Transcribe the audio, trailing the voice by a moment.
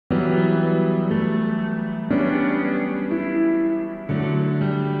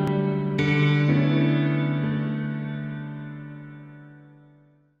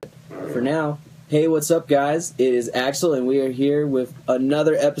for now. Hey, what's up, guys? It is Axel, and we are here with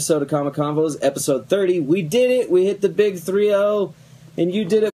another episode of Comiconvos, episode 30. We did it! We hit the big 3-0, and you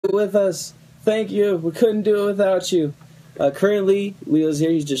did it with us. Thank you. We couldn't do it without you. Currently, Leo's here.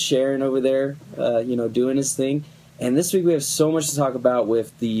 He's just sharing over there, doing his thing. And this week we have so much to talk about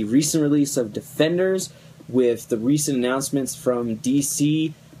with the recent release of Defenders, with the recent announcements from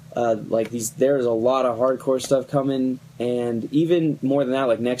DC. There's a lot of hardcore stuff coming, and even more than that,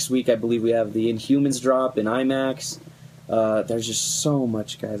 like next week I believe we have the Inhumans drop in IMAX. There's just so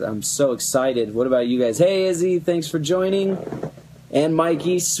much, guys. I'm so excited. What about you guys? Hey, Izzy, thanks for joining. And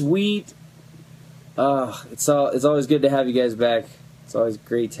Mikey, sweet. It's always good to have you guys back. It's always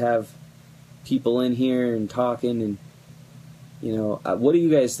great to have people in here and talking, and what do you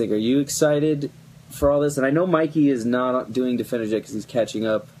guys think? Are you excited for all this? And I know Mikey is not doing Defenders yet because he's catching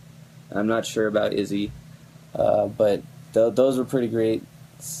up. I'm not sure about Izzy, but those were pretty great.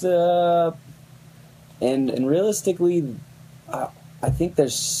 And realistically, I think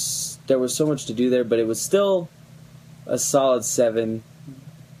there was so much to do there, but it was still a solid 7,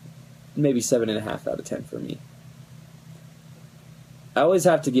 maybe 7.5 out of 10 for me. I always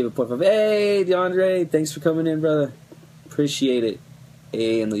have to give a point of, hey, DeAndre, thanks for coming in, brother. Appreciate it.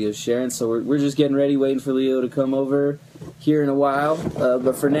 Hey, and Leo's sharing, so we're just getting ready, waiting for Leo to come over here in a while.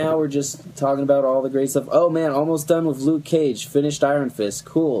 But for now, we're just talking about all the great stuff. Oh, man, almost done with Luke Cage. Finished Iron Fist.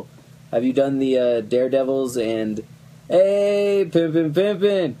 Cool. Have you done the Daredevils and... Hey,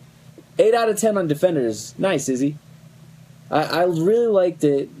 pimpin'. 8 out of 10 on Defenders. Nice, Izzy. I really liked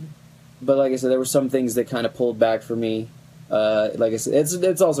it, but like I said, there were some things that kind of pulled back for me. Like I said,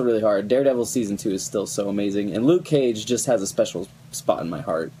 it's also really hard. Daredevil Season 2 is still so amazing, and Luke Cage just has a special spot in my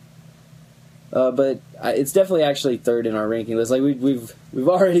heart. But it's definitely actually third in our ranking list. Like we've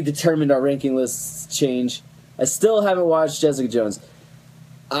already determined our ranking lists change. I still haven't watched Jessica Jones.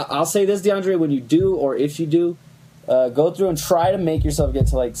 I'll say this, DeAndre, when you do, or if you do, go through and try to make yourself get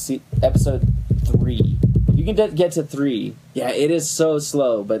to episode 3. You can get to 3. Yeah, it is so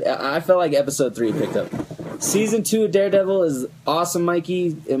slow, but I felt like episode 3 picked up. Season 2 of Daredevil is awesome,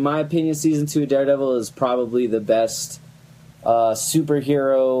 Mikey. In my opinion, Season 2 of Daredevil is probably the best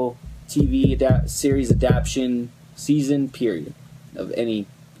superhero TV series adaptation season, period, of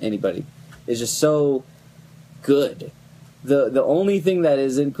anybody. It's just so good. The only thing that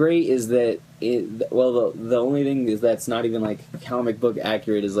isn't great is that the only thing is that's not even like comic book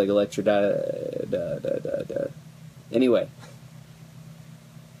accurate is like Anyway.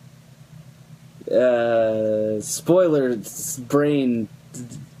 Spoiler brain,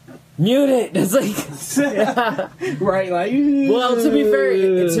 mute it. It's like right, like. Well, to be fair,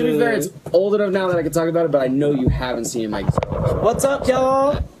 it's old enough now that I can talk about it, but I know you haven't seen it, Mike. What's up,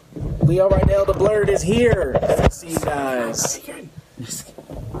 y'all? Leo Rydel, the Blurred, is here. Good to see you guys.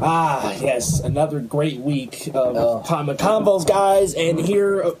 Yes, another great week of Comiconvos, guys, and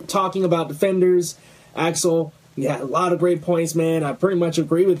here talking about Defenders. Axel, yeah, a lot of great points, man. I pretty much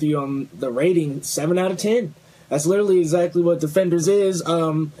agree with you on the rating, 7 out of 10. That's literally exactly what Defenders is.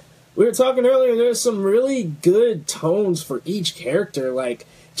 We were talking earlier, there's some really good tones for each character, like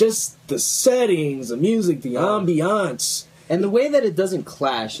just the settings, the music, the ambiance. And the way that it doesn't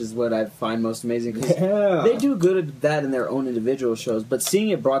clash is what I find most amazing. Because they do good at that in their own individual shows, but seeing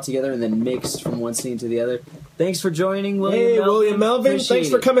it brought together and then mixed from one scene to the other. Thanks for joining, William Melvin. William Melvin. Thanks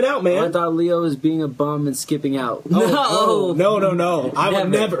for coming out, man. I thought Leo was being a bum and skipping out. No. I would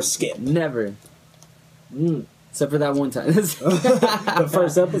never skip. Never. Except for that one time. The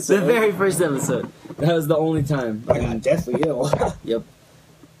first episode. The very first episode. That was the only time. I got deathly ill. Yep.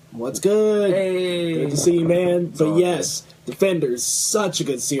 What's good? Hey. Good to see you, man. But yes, Defenders, such a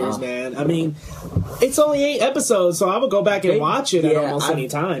good series, man. I mean, it's only 8 episodes, so I would go back and watch it at almost any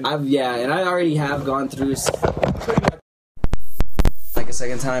time. And I already have gone through like a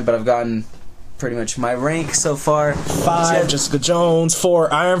second time, but I've gotten pretty much my rank so far. 5 Jessica Jones,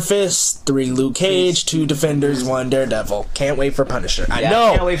 4 Iron Fist, 3 Luke Cage, 2 Defenders, 1 Daredevil. Can't wait for Punisher. I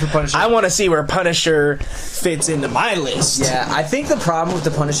know. Can't wait for Punisher. I want to see where Punisher fits into my list. Yeah, I think the problem with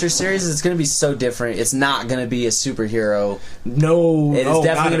the Punisher series is it's going to be so different. It's not going to be a superhero. No, it is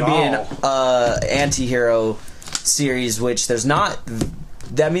definitely going to be an anti-hero series, which there's not.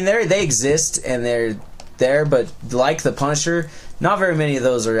 I mean, they exist and they're there, but like the Punisher, not very many of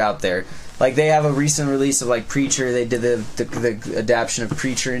those are out there. Like, they have a recent release of, like, Preacher. They did the adaptation of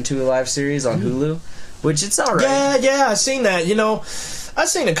Preacher into a live series on Hulu, which it's alright. Yeah, I've seen that. I've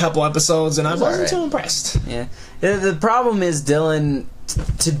seen a couple episodes, and I wasn't too impressed. Yeah. The problem is Dylan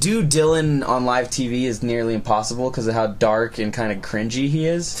to do Dylan on live TV is nearly impossible because of how dark and kind of cringy he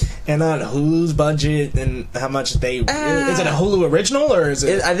is. And on Hulu's budget and how much they... is it a Hulu original or is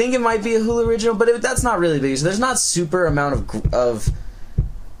it... I think it might be a Hulu original, but that's not really big. So there's not super amount of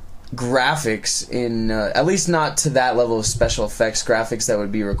graphics in... at least not to that level of special effects graphics that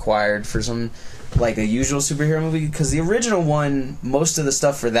would be required for some... like a usual superhero movie, because the original one, most of the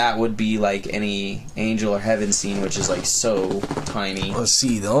stuff for that would be like any Angel or Heaven scene, which is like so tiny. Let's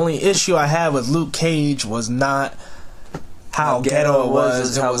see, the only issue I had with Luke Cage was not how ghetto it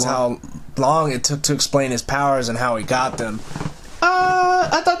was, it was how long it took to explain his powers and how he got them.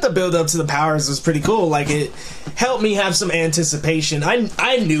 I thought the build up to the powers was pretty cool. Like, it helped me have some anticipation. I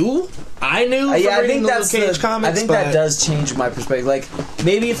knew I think that's Luke Cage comics. I think that does change my perspective. Like,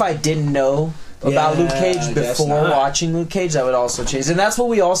 maybe if I didn't know about Luke Cage before watching Luke Cage, that would also change. And that's what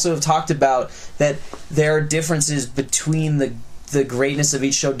we also have talked about, that there are differences between the greatness of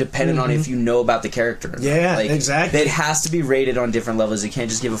each show depending on if you know about the character. Yeah, like, exactly. It has to be rated on different levels. You can't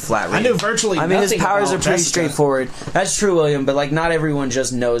just give a flat rating. I knew virtually nothing. His powers are pretty straightforward. That's true, William, but like not everyone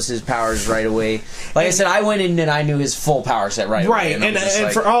just knows his powers right away. Like I said, I went in and I knew his full power set right away. Right,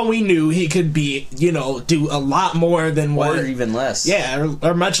 and for all we knew, he could be, do a lot more than what... Or even less. Yeah,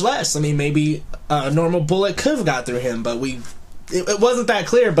 or much less. I mean, maybe a normal bullet could have got through him, but it wasn't that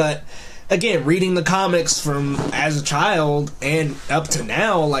clear, but... Again, reading the comics from as a child and up to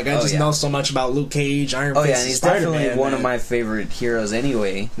now, like I just know so much about Luke Cage, Iron Fist, and he's definitely one of my favorite heroes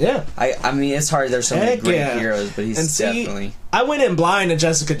anyway. Yeah. I mean, it's hard, there's so many great heroes, but he's definitely... I went in blind to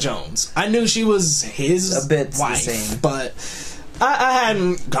Jessica Jones. I knew she was his a bit wife, the same. But I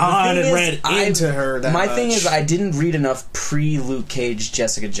hadn't gone and read into her that much. My thing is, I didn't read enough pre-Luke Cage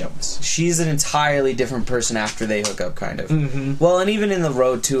Jessica Jones. She's an entirely different person after they hook up, kind of. Mm-hmm. Well, and even in the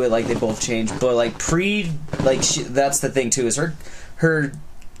road to it, like, they both change. But, like, that's the thing, too, is her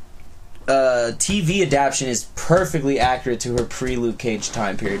TV adaptation is perfectly accurate to her pre-Luke Cage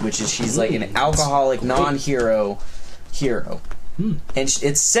time period, which is she's, like, an alcoholic, non-hero hero. And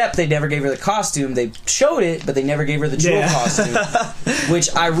except they never gave her the costume. They showed it, but they never gave her the jewel costume,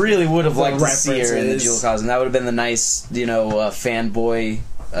 which I really would have liked to see her in the jewel costume. That would have been the nice, fanboy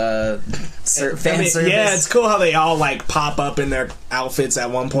fan service. Yeah, it's cool how they all like pop up in their outfits at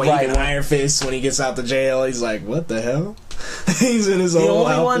one point. Right. Even Iron Fist, when he gets out the jail, he's like, "What the hell?" He's in his own outfit.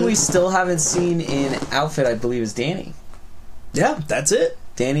 The only one we still haven't seen in outfit, I believe, is Danny. Yeah, that's it.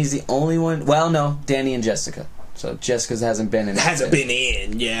 Danny's the only one. Well, no, Danny and Jessica. So Jessica's hasn't been in.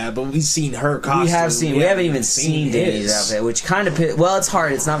 Yeah, but we've seen her costume. We haven't even seen Danny's outfit, which kind of it's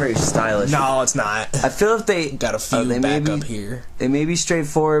hard. It's not very stylish. No, it's not. I feel if they got a few back up here. It may be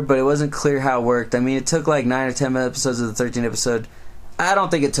straightforward, but it wasn't clear how it worked. I mean, it took like 9 or 10 episodes of the 13th episode. I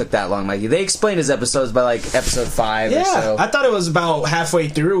don't think it took that long, Mikey. They explained his episodes by like episode 5 or so. I thought it was about halfway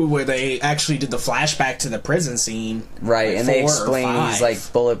through where they actually did the flashback to the prison scene. Right, like, and they explained he's like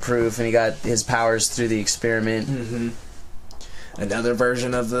bulletproof and he got his powers through the experiment. Mm-hmm. Another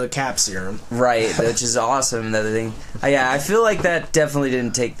version of the Cap serum. Right, which is awesome. Another thing. I feel like that definitely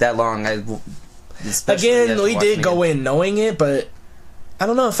didn't take that long. Again, we did go in knowing it, but... I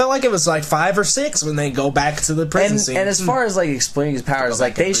don't know. It felt like it was like 5 or 6 when they go back to the prison scene. And as far as like explaining his powers,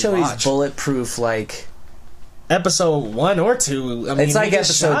 like they show he's bulletproof. Like episode 1 or 2. I mean, it's like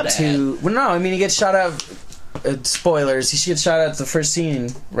episode 2. Well, no, I mean he gets shot out. Spoilers. He gets shot out at the first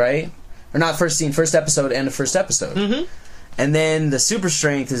scene, right? Or not first scene, first episode, and the first episode. Mm-hmm. And then the super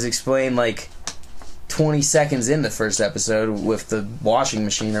strength is explained like 20 seconds in the first episode with the washing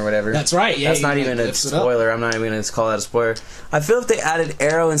machine or whatever. That's right. Yeah, that's not even a spoiler. I'm not even going to call that a spoiler. I feel if they added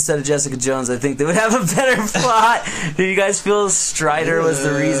Arrow instead of Jessica Jones, I think they would have a better plot. Do you guys feel Strider was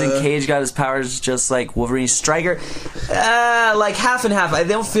the reason Cage got his powers just like Wolverine? Striker, like half and half. I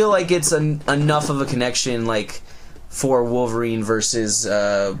don't feel like it's enough of a connection like for Wolverine versus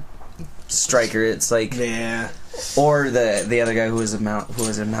Striker. It's like or the other guy who was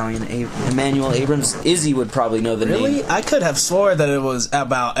Emmanuel Abrams. Izzy would probably know the name. Really? I could have swore that it was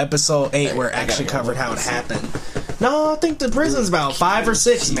about episode 8 where it actually covered how it happened. No, I think the prison's about 5 or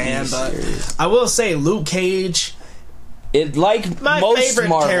 6, man. But I will say Luke Cage... It like my most favorite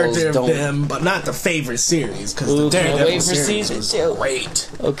Marvels character of them, but not the favorite series, because the Daredevil series was great.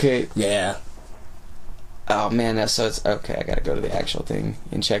 Okay. Yeah. Oh man, so it's okay. I gotta go to the actual thing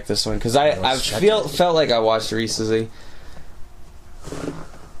and check this one because I felt like I watched it recently.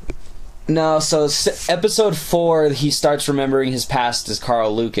 No, so episode 4, he starts remembering his past as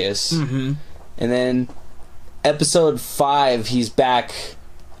Carl Lucas, and then episode 5, he's back.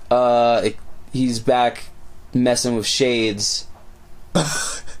 He's back messing with shades,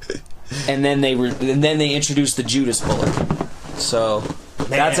 and then they introduce the Judas bullet. So.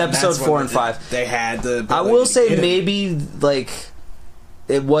 That's episode 4 and 5. They had the. I will say maybe like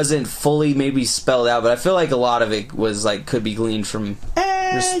it wasn't fully maybe spelled out, but I feel like a lot of it was like could be gleaned from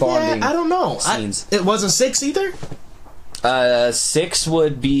responding. Yeah, I don't know. Scenes. It wasn't 6 either. 6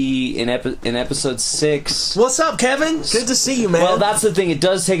 would be in episode 6. What's up, Kevin? Good to see you, man. Well, that's the thing. It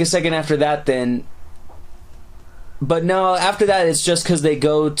does take a second after that, then. But no, after that, it's just because they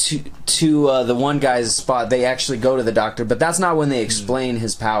go to the one guy's spot. They actually go to the doctor, but that's not when they explain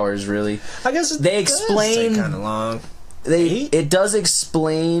his powers. Really, I guess they explain kind of long. It does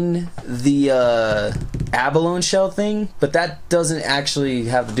explain the abalone shell thing, but that doesn't actually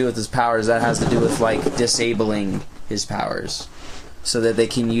have to do with his powers. That has to do with like disabling his powers, so that they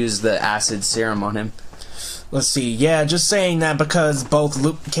can use the acid serum on him. Let's see. Yeah, just saying that because both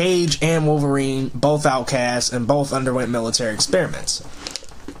Luke Cage and Wolverine, both outcasts, and both underwent military experiments.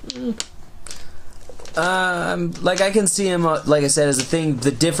 Like I can see him, like I said, as a thing.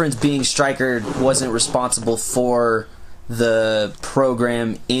 The difference being Stryker wasn't responsible for the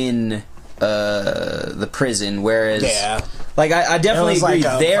program in the prison, whereas like I definitely agree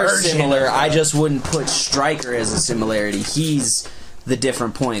like they're similar. I just wouldn't put Stryker as a similarity. He's the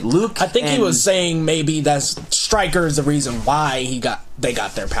different point. Luke, I think he was saying maybe that Stryker is the reason why they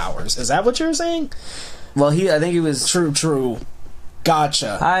got their powers. Is that what you're saying? Well, I think he was true.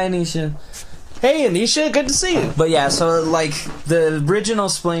 Gotcha. Hi, Anisha. Hey, Anisha, good to see you. But yeah, so like the original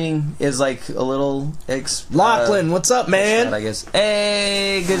spling is like a little Lachlan, what's up, man? I guess.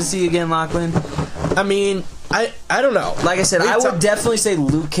 Hey, good to see you again, Lachlan. I mean, I don't know. Like I said, I would definitely say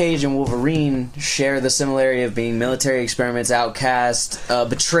Luke Cage and Wolverine share the similarity of being military experiments, outcast,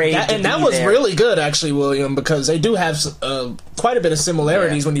 betrayed. And that was really good, actually, William, because they do have quite a bit of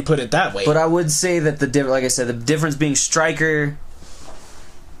similarities when you put it that way. But I would say that like I said, the difference being Stryker.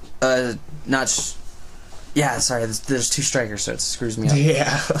 There's 2 Strikers, so it screws me up.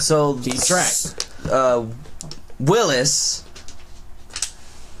 Yeah. So keep track. Willis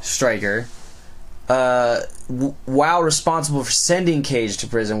Stryker, while responsible for sending Cage to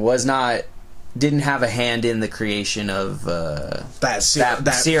prison, didn't have a hand in the creation of that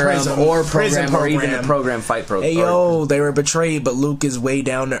serum or program or even the program fight program. Hey yo, they were betrayed, but Luke is way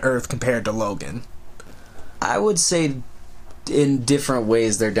down to earth compared to Logan. I would say in different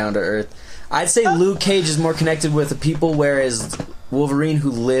ways they're down to earth. I'd say Luke Cage is more connected with the people, whereas Wolverine, who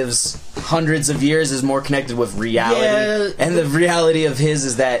lives hundreds of years, is more connected with reality. Yeah. And the reality of his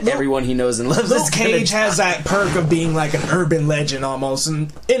is that everyone he knows and loves Luke Cage has that perk of being like an urban legend almost,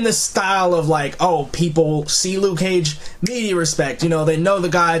 and in the style of like, oh, people see Luke Cage, media respect. You know, they know the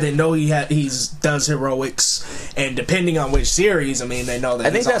guy, they know he does heroics, and depending on which series, I mean, they know that.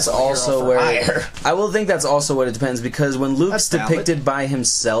 I think that's also where I will think that's also what it depends, because when Luke's depicted by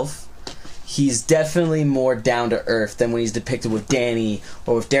himself, he's definitely more down to earth than when he's depicted with Danny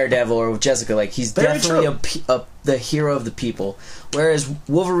or with Daredevil or with Jessica. Like, he's definitely the hero of the people. Whereas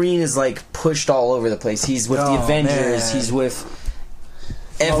Wolverine is like pushed all over the place. He's with the Avengers. Man. He's with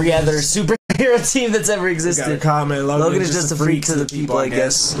every other superhero team that's ever existed. Logan is just a freak to the people, I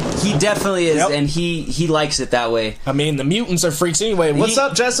guess. He definitely is, and he likes it that way. I mean, the mutants are freaks anyway. What's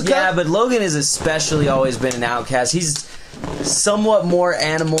up, Jessica? Yeah, but Logan has especially always been an outcast. He's somewhat more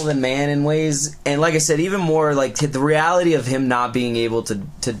animal than man in ways, and like I said, even more like the reality of him not being able to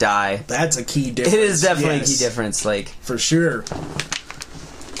die. That's a key difference. It is definitely a key difference, like for sure.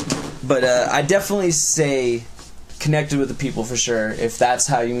 But I definitely say connected with the people for sure. If that's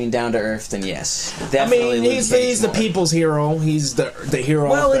how you mean down to earth, then yes, definitely. I mean, he's the people's hero. He's the hero.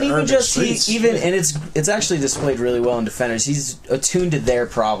 Well, of the and even just streets. and it's actually displayed really well in Defenders. He's attuned to their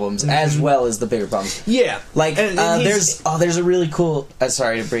problems as well as the bigger problems. Yeah, like there's a really cool.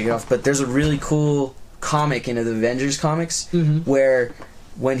 Sorry to break it off, but there's a really cool comic in the Avengers comics where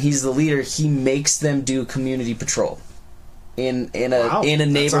when he's the leader, he makes them do community patrol. In a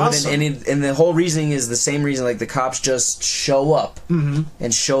neighborhood, awesome. and the whole reasoning is the same reason, like the cops just show up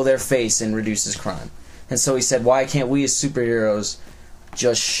and show their face and reduces crime. And so he said, why can't we as superheroes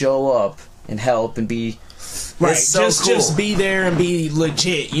just show up and help and be right? Just be there and be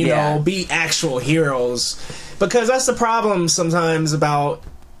legit, you know, be actual heroes. Because that's the problem sometimes about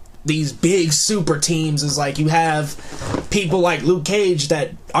these big super teams, is like you have people like Luke Cage that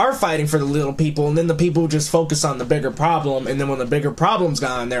are fighting for the little people, and then the people just focus on the bigger problem, and then when the bigger problem's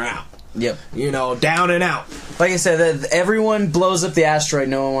gone, they're out. Yep. You know, down and out. Like I said, everyone blows up the asteroid,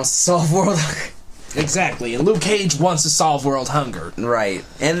 no one wants to solve world hunger. Exactly, and Luke Cage wants to solve world hunger. Right.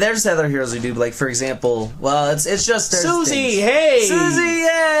 And there's other heroes who do, like, for example, well, it's just... Susie, hey! Susie,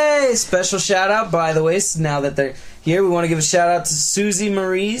 yay! Special shout out, by the way, now that they're here, we want to give a shout out to Susie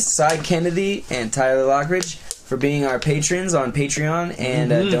Marie, Cy Kennedy, and Tyler Lockridge for being our patrons on Patreon and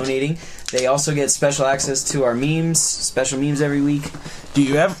donating. They also get special access to our memes, special memes every week. Do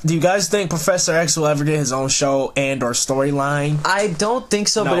you guys think Professor X will ever get his own show and or storyline? I don't think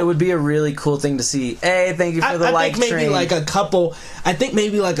so, but it would be a really cool thing to see. Hey, thank you for the like train. I think maybe like a couple. I think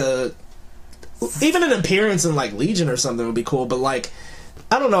maybe like even an appearance in like Legion or something would be cool. But like,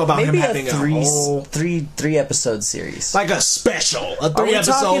 I don't know about maybe him having a whole three episode series, like a special, a 3 Are we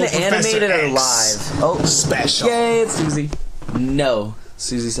episode talking Professor animated X or live? Oh, special! Yay, it's Susie. No,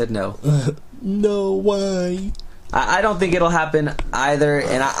 Susie said no. No, why? I don't think it'll happen either,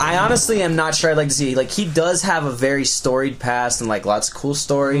 and I honestly am not sure I'd like to see. Like, he does have a very storied past and like lots of cool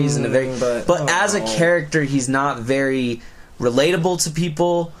stories, and a very but as a character, he's not very relatable to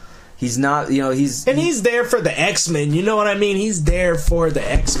people. He's not, he's there for the X-Men. You know what I mean? He's there for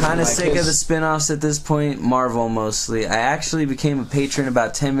the X-Men. Kind of sick of the spin-offs at this point. Marvel mostly. I actually became a patron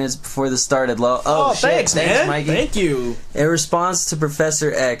about 10 minutes before this started. Oh, shit. Thanks, man. Mikey. Thank you. In response to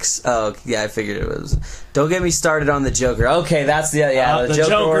Professor X. Oh, yeah, I figured it was. Don't get me started on the Joker. Okay, that's the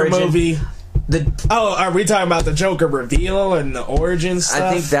Joker movie. Are we talking about the Joker reveal and the origin stuff?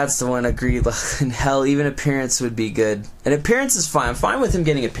 I think that's the one. Agreed. Hell, even appearance would be good. An appearance is fine. I'm fine with him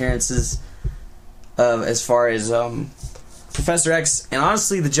getting appearances. As far as Professor X, and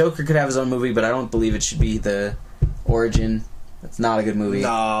honestly, the Joker could have his own movie, but I don't believe it should be the origin. That's not a good movie.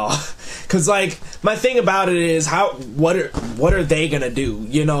 No, because like my thing about it is what are they gonna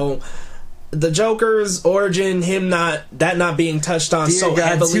do? The Joker's origin, him not being touched on so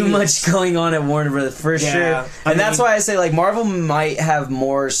heavily. Too much going on at Warner Brothers for sure, and that's why I say like Marvel might have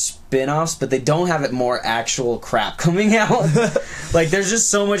more spin-offs, but they don't have it more actual crap coming out. Like there's just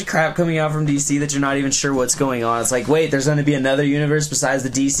so much crap coming out from DC that you're not even sure what's going on. It's like, wait, there's going to be another universe besides the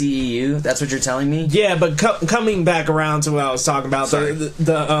DCEU? That's what you're telling me? Yeah, but coming back around to what I was talking about,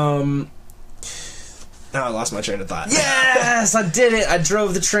 I lost my train of thought. Yes, I did it. I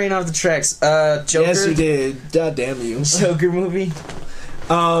drove the train off the tracks. Joker. Yes, you did. God damn you. Joker movie.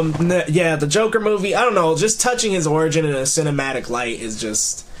 Yeah, the Joker movie. I don't know. Just touching his origin in a cinematic light is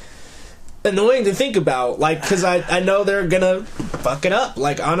just annoying to think about. Like, because I know they're gonna fuck it up.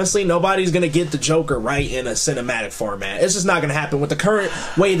 Like, honestly, nobody's gonna get the Joker right in a cinematic format. It's just not gonna happen with the current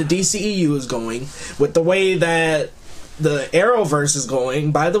way the DCEU is going, with the way that the Arrowverse is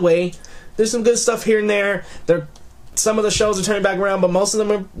going. By the way, there's some good stuff here and there. Some of the shows are turning back around, but most of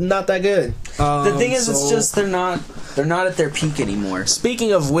them are not that good. The thing is, it's just they're not at their peak anymore.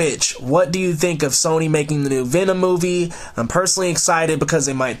 Speaking of which, what do you think of Sony making the new Venom movie? I'm personally excited because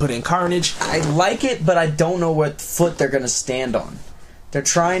they might put in Carnage. I like it, but I don't know what foot they're going to stand on. They're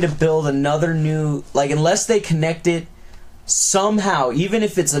trying to build another new... Like, unless they connect it somehow, even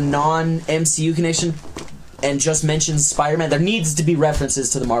if it's a non-MCU connection... and just mentions Spider-Man, there needs to be references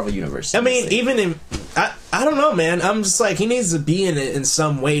to the Marvel Universe. I mean, even in... I don't know, man. I'm just like, he needs to be in it in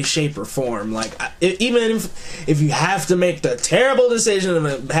some way, shape, or form. Like, even if you have to make the terrible decision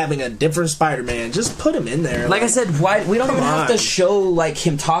of having a different Spider-Man, just put him in there. Like I said, why we don't even have to show, like,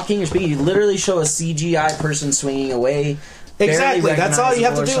 him talking or speaking. You literally show a CGI person swinging away. Exactly, that's all you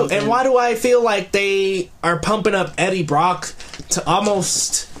have to do. And why do I feel like they are pumping up Eddie Brock to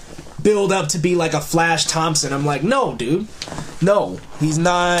almost... build up to be like a Flash Thompson? I'm like, no, dude, no, he's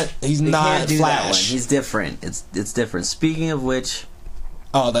not. He's not Flash. That one. He's different. It's different. Speaking of which,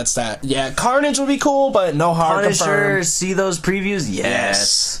 that's that. Yeah, Carnage would be cool, but no hard confirmed. See those previews?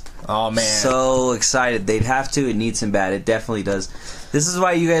 Yes. Oh man, so excited. They'd have to. It needs him bad. It definitely does. This is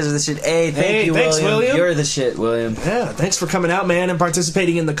why you guys are the shit. Hey, thanks, William. You're the shit, William. Yeah, thanks for coming out, man, and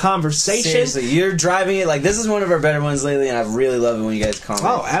participating in the conversation. Seriously, you're driving it. Like, this is one of our better ones lately, and I really love it when you guys comment.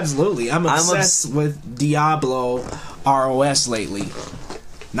 Oh, absolutely. I'm obsessed with Diablo ROS lately.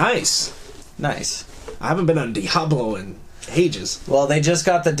 Nice. I haven't been on Diablo in ages. Well, they just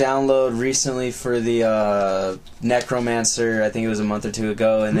got the download recently for the Necromancer. I think it was a month or two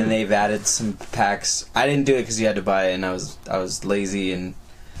ago, and then they've added some packs. I didn't do it because you had to buy it, and I was lazy and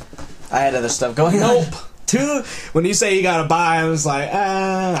I had other stuff going on. When you say you gotta buy, I was like,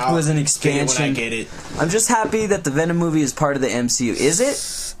 it was an expansion. When I get it. I'm just happy that the Venom movie is part of the MCU. Is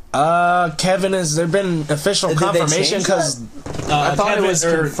it? Kevin, has there been official confirmation? Because I thought it was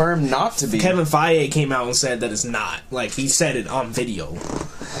confirmed not to be. Kevin Feige came out and said that it's not. Like, he said it on video.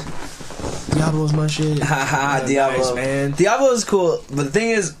 Diablo's my shit. Haha, Diablo. Nice, man. Diablo is cool, but the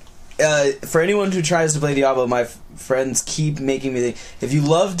thing is, for anyone who tries to play Diablo, my friends keep making me think, if you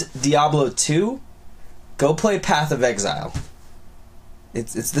loved Diablo 2, go play Path of Exile.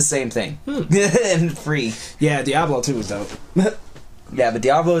 It's the same thing. And free. Yeah, Diablo 2 is dope. Yeah, but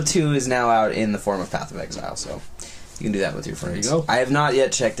Diablo 2 is now out in the form of Path of Exile, so you can do that with your friends. There you go. I have not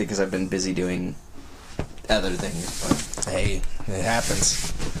yet checked it because I've been busy doing other things. But hey, it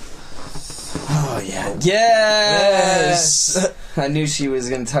happens. Oh yeah. Yes. I knew she was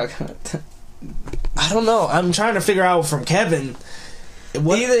gonna talk about that. I don't know. I'm trying to figure out from Kevin. I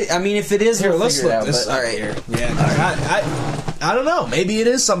mean, if it is, here, let's figure it look out. this But, up all right, here. Yeah, I don't know. Maybe it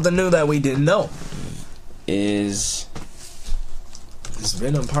is something new that we didn't know. Is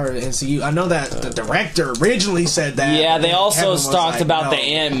Venom part of the MCU? I know that the director originally said that. Yeah, they also Kevin talked like, about no. the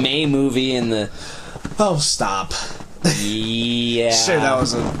Aunt May movie and the. Oh, stop. Yeah. Sure, that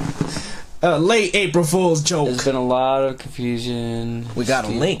was a late April Fool's joke. There's been a lot of confusion. We got a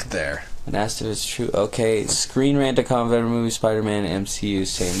link there. And asked if it's true. Okay, Screen Rant.com, Venom movie, Spider-Man, MCU,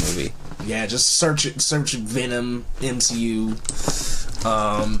 same movie. Yeah, just search it. Search Venom, MCU,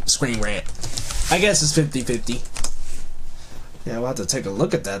 Screen Rant. I guess it's 50-50. Yeah, we'll have to take a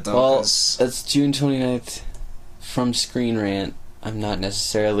look at that, though. Well, that's June 29th from Screen Rant. I'm not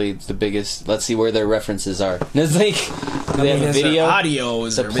necessarily the biggest... Let's see where their references are. It's like... Do they have a video? Audio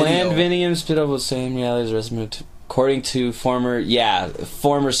is the their planned video. Venom split-off will same realities rest according to former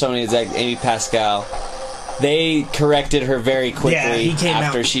Sony exec Amy Pascal. They corrected her very quickly he came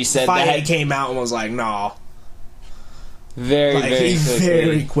after out, she said Feige that. Came out and was like, "No." Very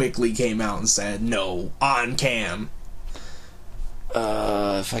Very quickly came out and said, "No," on cam.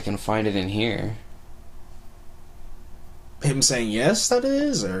 If I can find it in here. Him saying yes, that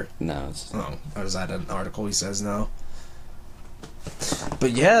is, or No. It's... oh, or is that an article? He says no.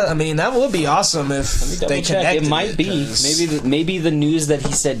 But yeah, I mean that would be awesome if they connected. It might be. Maybe the news that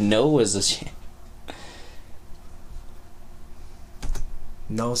he said no was a shame.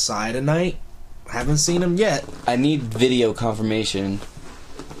 No side tonight. Haven't seen him yet. I need video confirmation.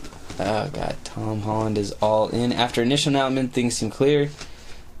 Oh god, Tom Holland is all in. After initial announcement, things seem clear.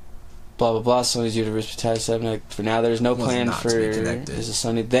 Blah blah blah. Sony's Universe Battalion 7. For now, there's no plan for this is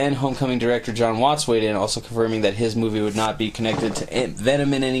Sony. Then, Homecoming director John Watts weighed in, also confirming that his movie would not be connected to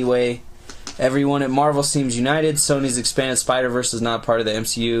Venom in any way. Everyone at Marvel seems united. Sony's expanded Spider-Verse is not part of the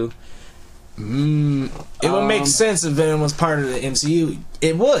MCU. It would make sense if Venom was part of the MCU.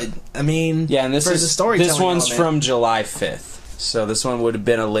 It would. I mean, yeah, and this for is the storytelling this one's element. from July 5th, so this one would have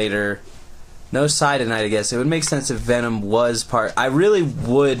been a later. No side tonight, I guess. It would make sense if Venom was part. I really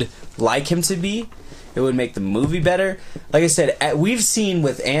would like him to be. It would make the movie better. Like I said, we've seen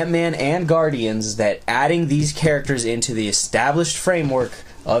with Ant-Man and Guardians that adding these characters into the established framework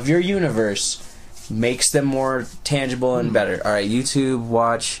of your universe makes them more tangible and better. All right, YouTube,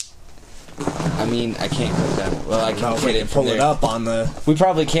 watch. I mean, I can't click that. Well, I can get it from pull there. it up on the. We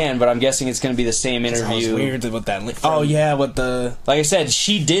probably can, but I'm guessing it's going to be the same interview. Sounds weird with that link. Oh yeah, with the. Like I said,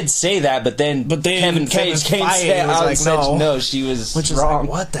 she did say that, but then Kevin Feige came out and said no, she was Which is wrong. like,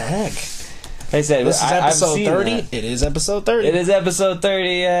 what the heck? They said This is episode 30. That. It is episode 30. It is episode 30.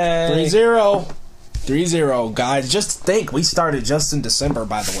 Yay. 3-0, guys. Just think, we started just in December,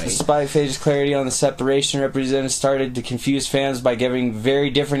 by the way. Despite Feige's clarity on the separation, representatives started to confuse fans by giving very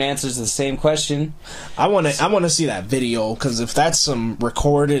different answers to the same question. I want to see that video, because if that's some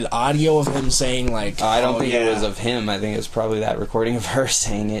recorded audio of him saying like, I don't think it was of him. I think it was probably that recording of her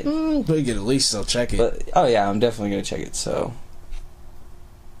saying it. We could at least still check it. But, oh yeah, I'm definitely gonna check it. So,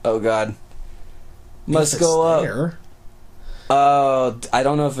 oh god, must go up. I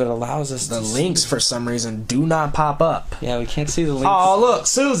don't know if it allows us. The links for some reason do not pop up. Yeah, we can't see the links. Oh look,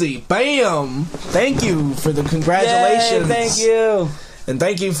 Susie, bam! Thank you for the congratulations. Yay, thank you, and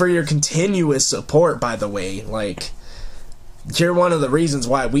thank you for your continuous support. By the way, like, you're one of the reasons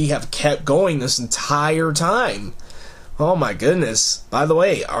why we have kept going this entire time. Oh my goodness. By the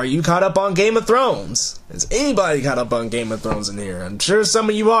way, are you caught up on Game of Thrones? Is anybody caught up on Game of Thrones in here? I'm sure some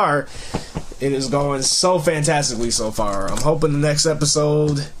of you are. It is going so fantastically so far. I'm hoping the next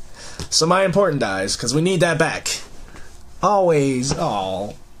episode somebody important dies, because we need that back. Always.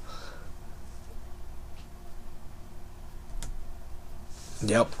 Oh.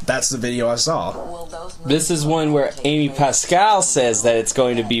 Yep, that's the video I saw. This is one where Amy Pascal says that it's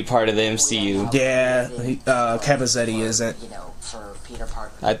going to be part of the MCU. Yeah, Kevin said he isn't.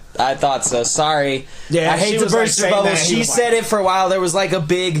 I thought so. Sorry. Yeah, I hate to burst your bubble. She said it for a while. There was like a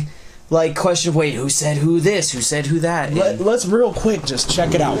big question. Wait, who said who this? Who said who that? Let's real quick just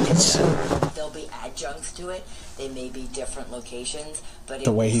check it out. There'll be adjuncts to it. They may be different locations, but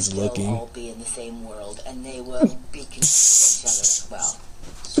the way he's looking, all be in the same world, and they will be connected to each other. Well.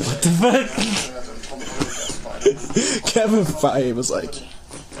 What the fuck? Kevin Feige was like,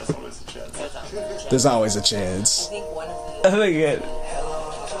 "There's always a chance." I think it.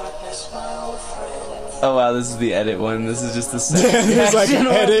 Oh wow, this is the edit one. This is just the second. There's like an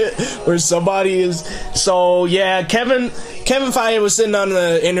edit where somebody is. So yeah, Kevin Kevin Feige was sitting on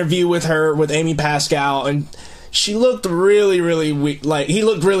the interview with Amy Pascal, and she looked really, really like he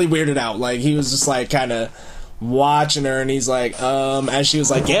looked really weirded out. Like he was just like kind of watching her, and he's like, as she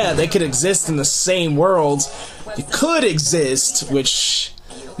was like, yeah, they could exist in the same worlds. They could exist, which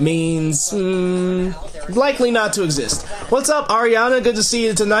means likely not to exist. What's up, Ariana? Good to see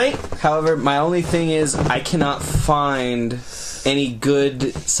you tonight. However, my only thing is I cannot find any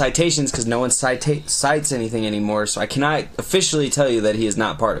good citations because no one cites anything anymore, so I cannot officially tell you that he is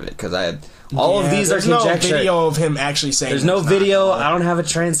not part of it because all of these are conjecture. There's no video of him actually saying. There's no video. I don't have a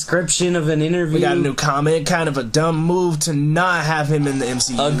transcription of an interview. We got a new comment. Kind of a dumb move to not have him in the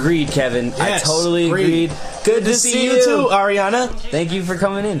MCU. Agreed, Kevin. Yes, I totally agreed. Good to see you too, Ariana. Thank you for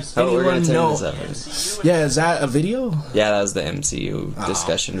coming in. We're gonna turn this up. Yeah, is that a video? Yeah, that was the MCU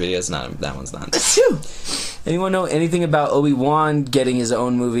discussion video. It's not. That one's not. Anyone know anything about Obi-Wan getting his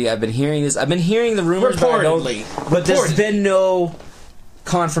own movie? I've been hearing this. I've been hearing the rumors, but there's been no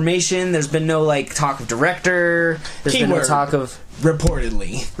confirmation. There's been no talk of director. There's been no talk of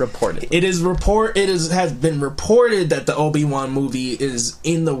reportedly. It has been reported that the Obi-Wan movie is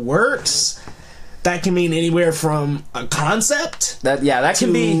in the works. That can mean anywhere from a concept that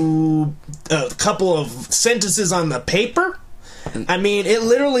can be a couple of sentences on the paper. I mean, it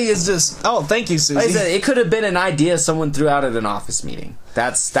literally is just. Oh, thank you, Susie. Like I said, it could have been an idea someone threw out at an office meeting.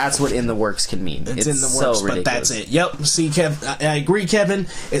 That's what in the works can mean. It's in the works, but that's it. Yep. See, Kev, I agree, Kevin.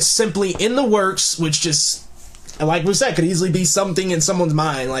 It's simply in the works, which just, like we said, could easily be something in someone's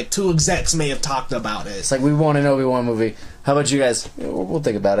mind. Like 2 execs may have talked about it. It's like, we want an Obi-Wan movie. How about you guys? We'll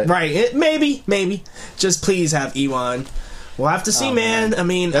think about it. Right. Maybe. Just please have Ewan. We'll have to see, man. I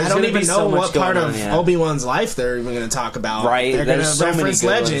mean, I don't even know what part of Obi-Wan's life they're even going to talk about. Right. They're going to reference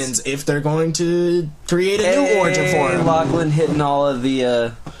Legends if they're going to create a new origin for him. Lachlan hitting all of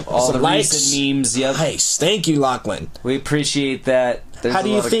the recent memes. Yep. Nice. Thank you, Lachlan. We appreciate that. How do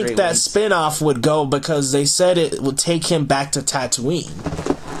you think that spin-off would go? Because they said it would take him back to Tatooine.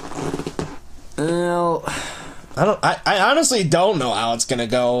 Well, I honestly don't know how it's going to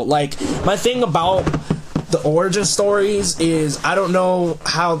go. Like, my thing about the origin stories is I don't know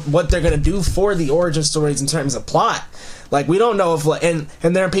what they're gonna do for the origin stories in terms of plot. Like, we don't know if and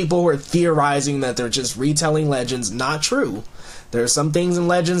there are people who are theorizing that they're just retelling Legends. Not true. There are some things in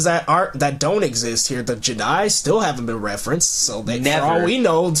Legends that don't exist here. The Jedi still haven't been referenced, so for all we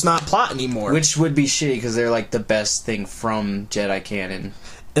know, it's not plot anymore. Which would be shitty because they're like the best thing from Jedi canon.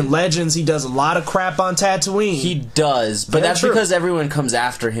 In Legends, he does a lot of crap on Tatooine. He does, but that's because everyone comes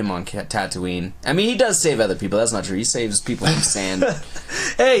after him on Tatooine. I mean, he does save other people. That's not true. He saves people from sand.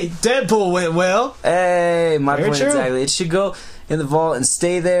 Hey, Deadpool went well. Hey, my point exactly. It should go in the vault and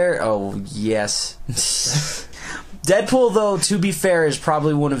stay there. Oh, yes. Deadpool, though, to be fair, is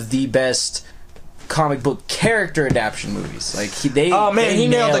probably one of the best comic book character adaptation movies. Like he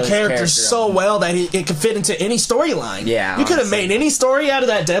nailed the character so well that it could fit into any storyline. Yeah, you could have made any story out of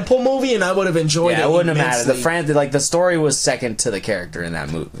that Deadpool movie, and I would have enjoyed it. Yeah, it wouldn't have mattered. The story was second to the character in that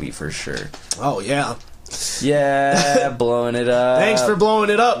movie for sure. Oh yeah. Yeah, blowing it up. Thanks for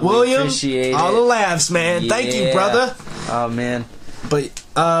blowing it up, William. Appreciate all it. The laughs, man. Yeah. Thank you, brother. Oh man. But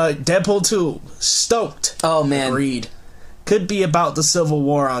Deadpool 2, stoked. Oh man. Agreed. Could be about the Civil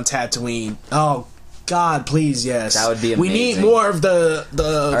War on Tatooine. Oh God, please, yes. That would be amazing. We need more of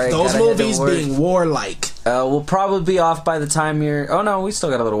those movies being warlike. We'll probably be off by the time you're... Oh, no, we still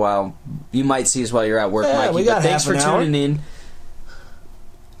got a little while. You might see us while you're at work, Mikey. We got thanks for tuning in.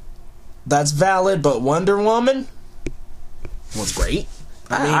 That's valid, but Wonder Woman was great.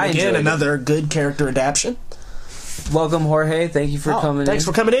 I mean, again, another good character adaptation. Welcome, Jorge. Thank you for coming in. Thanks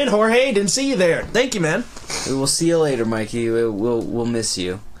for coming in, Jorge. Didn't see you there. Thank you, man. We will see you later, Mikey. We'll miss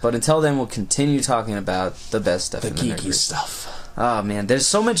you. But until then, we'll continue talking about the best stuff in the geeky stuff. Oh, man. There's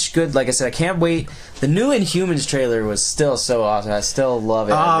so much good. Like I said, I can't wait. The new Inhumans trailer was still so awesome. I still love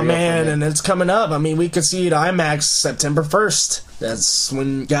it. Oh, man. And it's coming up. I mean, we could see it at IMAX September 1st. That's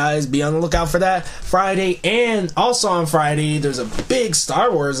when, guys, be on the lookout for that. Friday. And also on Friday, there's a big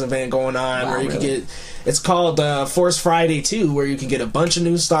Star Wars event going on where you can get... It's called Force Friday 2, where you can get a bunch of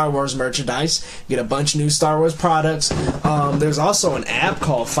new Star Wars merchandise, get a bunch of new Star Wars products. There's also an app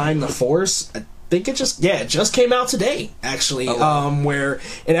called Find the Force. I think it just came out today, actually, where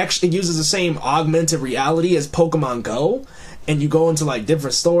it actually uses the same augmented reality as Pokemon Go, and you go into like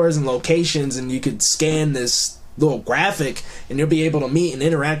different stores and locations, and you could scan this little graphic, and you'll be able to meet and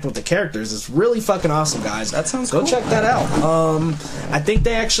interact with the characters. It's really fucking awesome, guys. That sounds cool. Go check that out. I think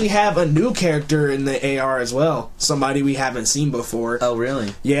they actually have a new character in the AR as well. Somebody we haven't seen before. Oh,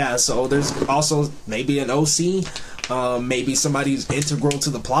 really? Yeah, so there's also maybe an OC Maybe somebody who's integral to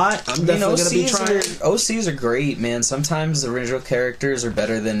the plot. I'm definitely going to be trying. OCs are great, man. Sometimes the original characters are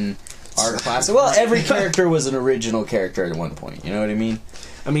better than our classic. Well, every character was an original character at one point. You know what I mean?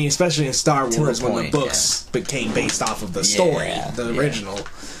 I mean, especially in Star Wars when the books became based off of the story, the original.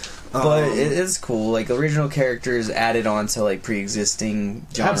 But it's cool. Like, original characters added on to, like, pre-existing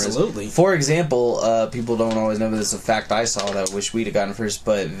genres. Absolutely. For example, people don't always know this is a fact I saw that I wish we'd have gotten first,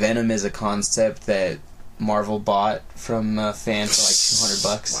 but Venom is a concept that Marvel bought from a fan for,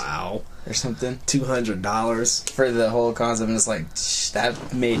 like, $200. Wow. Or something. $200. For the whole concept, and it's like,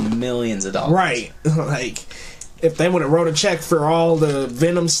 that made millions of dollars. Right. Like, if they would have wrote a check for all the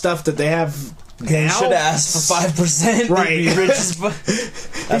Venom stuff that they have... They should ask for 5%. Right. He should have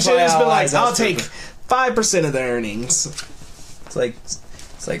just been like, I'll take 5% of the earnings. It's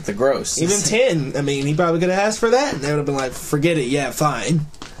like the gross. Even 10. I mean, he probably could have asked for that, and they would have been like, forget it, yeah, fine.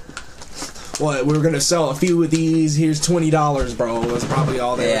 What, we were going to sell a few of these, here's $20, bro. That's probably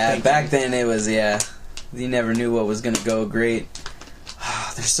all they were thinking. Yeah, back then it was, you never knew what was going to go great.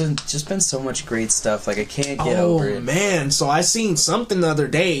 There's just been so much great stuff, like, I can't get over it. Oh, man, so I seen something the other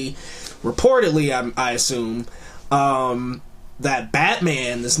day, reportedly, I assume, that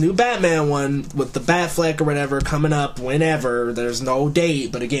Batman, this new Batman one with the Batfleck or whatever coming up whenever, there's no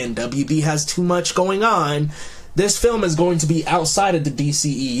date, but again, WB has too much going on. This film is going to be outside of the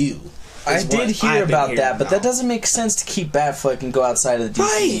DCEU. I did hear about that, but that doesn't make sense to keep Batfleck and go outside of the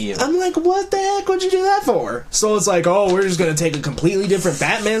DCEU. Right. I'm like, what the heck would you do that for? So it's like, oh, we're just going to take a completely different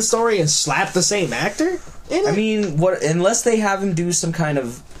Batman story and slap the same actor in it? I mean, unless they have him do some kind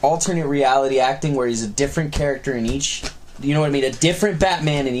of alternate reality acting where he's a different character in each, you know what I mean, a different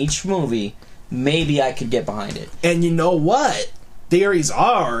Batman in each movie, maybe I could get behind it. And you know what? Theories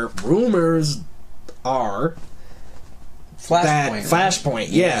are, rumors are... Flashpoint,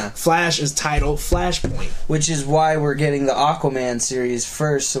 yeah. Flash is titled Flashpoint. Which is why we're getting the Aquaman series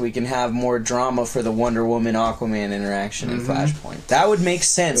first, so we can have more drama for the Wonder Woman Aquaman interaction in Flashpoint. That would make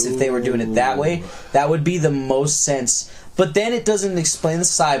sense if they were doing it that way. That would be the most sense. But then it doesn't explain the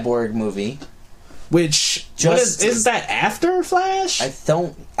Cyborg movie. Which, is that after Flash?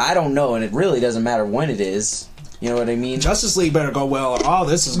 I don't know, and it really doesn't matter when it is. You know what I mean? Justice League better go well, or all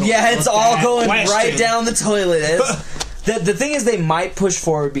this is going it's all going right down the toilet. The thing is, they might push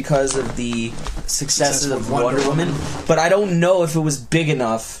forward because of the successes of Wonder Woman, but I don't know if it was big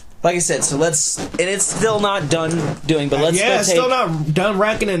enough. Like I said, so and it's still not done doing, but let's it's still not done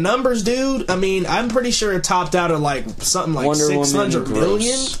racking in numbers, dude. I mean, I'm pretty sure it topped out at like something like Wonder 600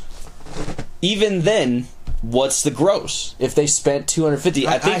 million. Even then, what's the gross? If they spent 250,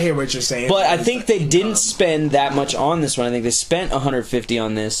 I hear what you're saying, but I think they didn't spend that much on this one. I think they spent 150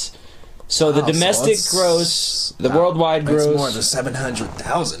 on this. So the domestic gross, the worldwide gross... It's more than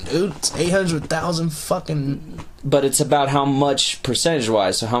 700,000, dude. It's 800,000 fucking... But it's about how much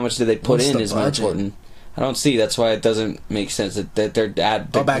percentage-wise, so how much did they put in is more important. I don't see, that's why it doesn't make sense that they're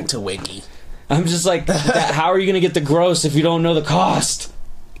at... Go back to Wiki. I'm just like, how are you going to get the gross if you don't know the cost?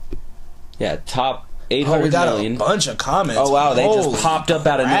 Yeah, top 800 million. We got a bunch of comments. Oh, wow, they just popped up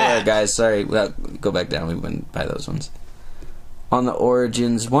out of nowhere, guys. Sorry, go back down, we went by those ones. On the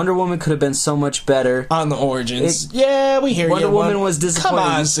Origins, Wonder Woman could have been so much better. On the Origins, yeah, we hear you. Wonder Woman was disappointing.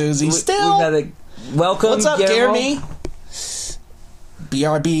 Come on, Susie. Still, welcome. What's up, Jeremy?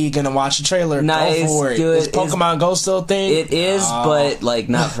 BRB gonna watch the trailer. Nice, go for it. good. Is Pokemon Go still a thing? It is, but like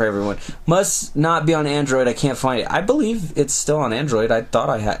not for everyone. Must not be on Android. I can't find it. I believe it's still on Android. I thought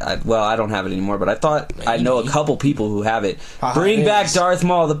I had. Well, I don't have it anymore, but I thought I know a couple people who have it. Bring back Darth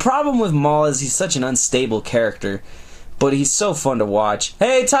Maul. The problem with Maul is he's such an unstable character. But he's so fun to watch.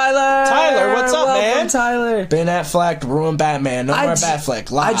 Hey, Tyler! Tyler, what's up, man? Tyler. Ben Affleck ruined Batman. No more Batfleck.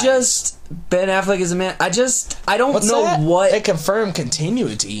 Live. Ben Affleck is a man. I don't know what... They confirmed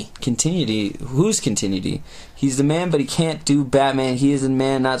continuity. Continuity? Whose continuity? He's the man, but he can't do Batman. He is the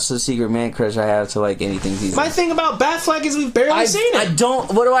man, not so secret man crush I have to like anything he's My thing about Batfleck is we've barely seen it.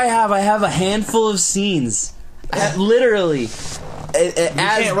 What do I have? I have a handful of scenes. Literally. You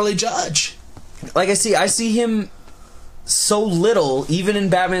can't really judge. Like I see him... so little, even in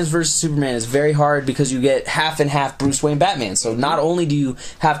Batman vs. Superman, is very hard because you get half and half Bruce Wayne Batman. So not only do you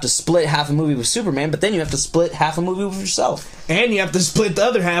have to split half a movie with Superman, but then you have to split half a movie with yourself. And you have to split the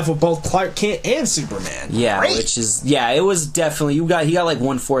other half with both Clark Kent and Superman. Yeah, great. It was definitely, he got like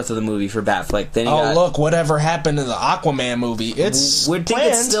 1/4 of the movie for Batfleck. Then look, whatever happened to the Aquaman movie, it's we think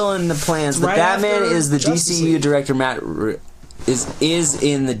it's still in the plans. The Batman is the DCEU director, Matt is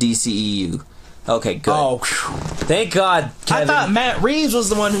in the DCEU. Okay, good. Oh, thank God, Kevin. I thought Matt Reeves was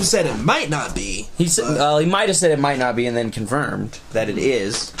the one who said it might not be. He might have said it might not be and then confirmed that it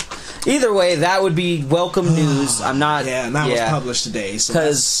is. Either way, that would be welcome news. I'm not. Yeah, and that was published today. So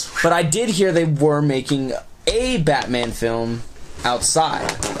but I did hear they were making a Batman film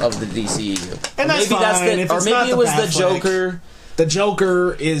outside of the DCEU. And that's maybe fine. or maybe it was the Joker. The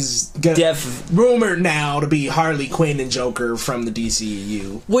Joker is rumored now to be Harley Quinn and Joker from the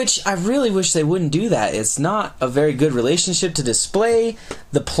DCEU. Which I really wish they wouldn't do that. It's not a very good relationship to display.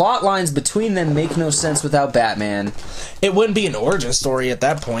 The plot lines between them make no sense without Batman. It wouldn't be an origin story at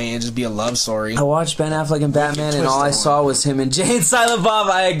that point. It'd just be a love story. I watched Ben Affleck and Batman, and all I saw was him and Jay and Silent Bob.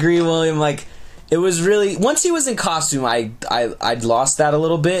 I agree, William. Like, it was really... Once he was in costume, I'd lost that a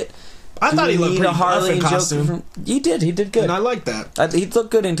little bit. I thought he looked pretty Harley in costume. He did good. And I like that. He looked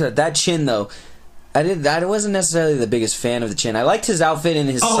good into it. That chin, though, I wasn't necessarily the biggest fan of the chin. I liked his outfit and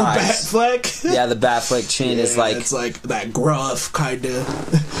his size. Batfleck? Yeah, the Batfleck chin is like... It's like that gruff, kind of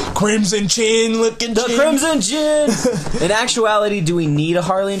crimson chin looking The chin. crimson chin! In actuality, do we need a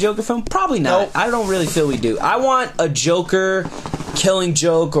Harley and Joker film? Probably not. Nope. I don't really feel we do. I want a Joker... Killing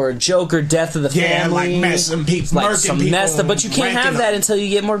Joke or a Joker death of the family. Like messing people, like some people, messed up. But you can't have that until you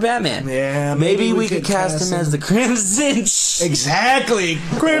get more Batman. Yeah, maybe we could cast him as the Crimson. Exactly,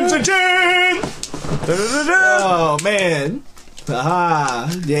 Crimson Chin. Oh man.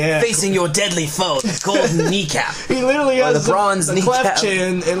 Yeah. Facing your deadly foe, the golden kneecap. He literally has the bronze the kneecap. cleft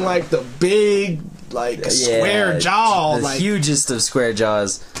chin and like the big, like square jaw, the like hugest of square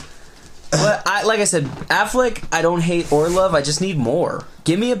jaws. But like I said, Affleck, I don't hate or love. I just need more.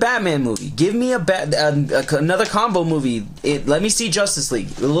 Give me a Batman movie. Give me another combo movie. Let me see Justice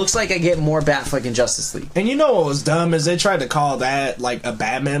League. It looks like I get more Batfleck in Justice League. And you know what was dumb is they tried to call that like a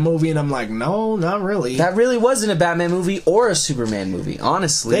Batman movie, and I'm like, no, not really. That really wasn't a Batman movie or a Superman movie,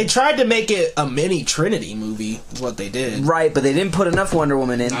 honestly. They tried to make it a mini Trinity movie, is what they did. Right, but they didn't put enough Wonder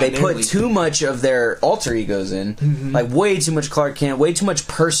Woman in. They put too much of their alter egos in. Mm-hmm. Like, way too much Clark Kent, way too much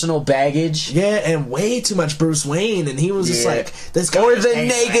personal baggage. Yeah, and way too much Bruce Wayne, and he was just like, this guy is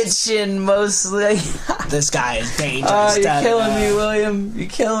naked chin, mostly. This guy is dangerous. You're killing me, William. You're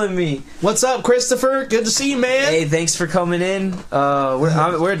killing me. What's up, Christopher? Good to see you, man. Hey, thanks for coming in.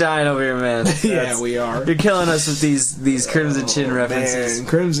 We're dying over here, man. Yeah, we are. You're killing us with these Crimson Chin references. Man,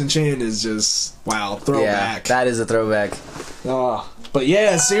 Crimson Chin is just, wow, throwback. Yeah, that is a throwback. But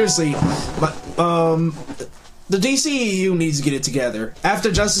yeah, seriously, the DCEU needs to get it together.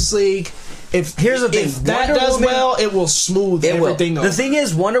 After Justice League... Here's the thing. If that does well, it will smooth everything over. The thing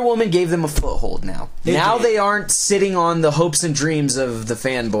is, Wonder Woman gave them a foothold now. They aren't sitting on the hopes and dreams of the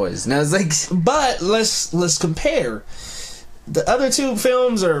fanboys. Now it's like... But let's compare. The other two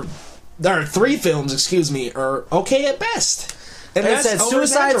films three films, excuse me, are okay at best. And that's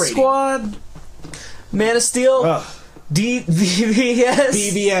Suicide Squad, Man of Steel... BVS,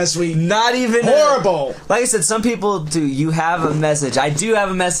 not even horrible. Like I said, some people do. You have a message. I do have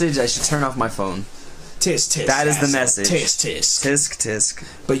a message. I should turn off my phone. Tisk tisk. That is the message. Tisk tisk. Tisk tisk.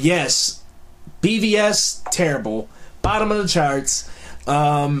 But yes, BVS terrible, bottom of the charts.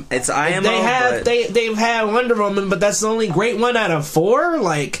 It's IMO. They've had Wonder Woman, but that's the only great 1 out of 4.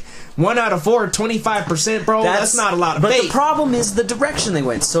 Like 1 out of 4, 25%, bro. That's not a lot of faith. But the problem is the direction they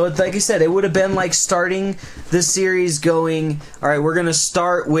went. So, like I said, it would have been like starting the series going, all right, we're going to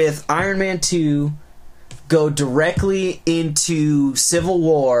start with Iron Man 2, go directly into Civil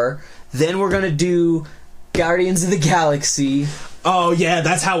War, then we're going to do Guardians of the Galaxy. Oh yeah,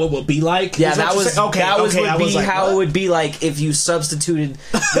 that's how it would be like. Yeah, that would be how it would be like if you substituted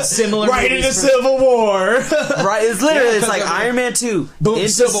the similar right into Civil War. Right, it's literally it's like Iron Man 2 into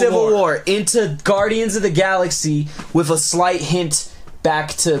Civil War into Guardians of the Galaxy with a slight hint back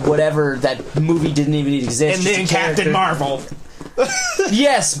to whatever that movie didn't even exist, and then Captain Marvel.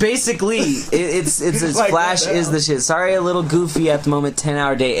 Yes, basically, it's like, Flash is the shit. Sorry, a little goofy at the moment.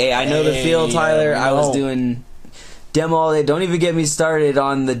 10-hour day. Hey, I know the feel, Tyler. I was doing demo all day. Don't even get me started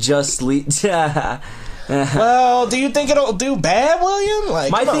on the Just League. Well, do you think it'll do bad, William?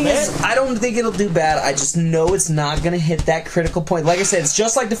 Like, my thing is, I don't think it'll do bad. I just know it's not going to hit that critical point. Like I said, it's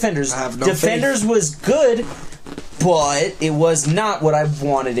just like Defenders. Defenders was good, but it was not what I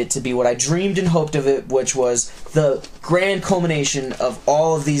wanted it to be, what I dreamed and hoped of it, which was the grand culmination of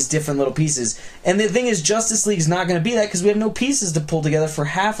all of these different little pieces. And the thing is, Justice League's not going to be that because we have no pieces to pull together for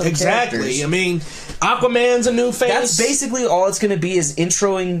half of the characters. I mean, Aquaman's a new face. That's basically all it's going to be is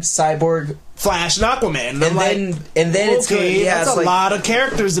introing Cyborg, Flash, and Aquaman. And then it's going to... that's a lot of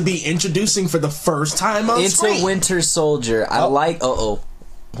characters to be introducing for the first time on screen. Into Winter Soldier. I like...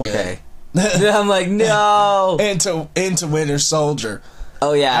 Okay. I'm like, no. Into Winter Soldier.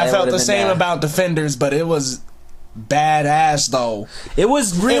 Oh yeah, I felt the same about Defenders, but it was badass though. It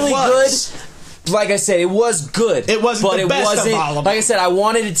was really good. like I said, it was good. It wasn't but the it best of wasn't, all of them. like I said, I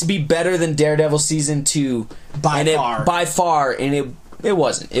wanted it to be better than Daredevil season 2 by far, and it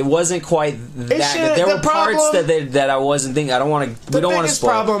wasn't. It wasn't quite that good. There were parts that I wasn't thinking. I don't want to. We don't want to spoil.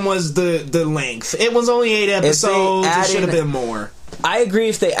 The biggest problem was the length. It was only 8 episodes. It should have been more. I agree.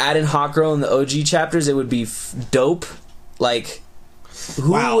 If they add in Hawk Girl in the OG chapters, it would be dope. Like,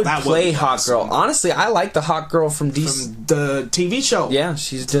 who would play Hawk Girl? Honestly, I like the Hawk Girl from DC. From the TV show. Yeah,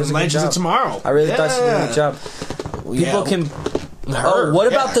 she does a good Legends job. of Tomorrow. I really thought she did a good job. People can. What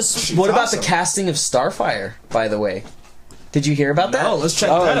about the casting of Starfire? By the way, did you hear about that? No, let's check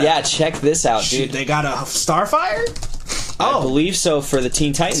that out. Oh yeah, check this out, dude. They got a Starfire? I believe so for the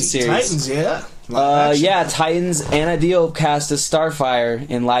Teen Titans series. Titans, yeah. Yeah, Titans. Anna Diop cast as Starfire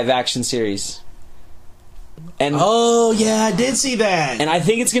in live action series. And yeah, I did see that. And I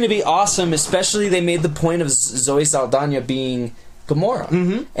think it's going to be awesome, especially they made the point of Zoe Saldana being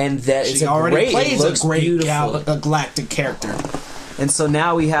Gamora, and that she it's already plays a great beautiful. galactic character. And so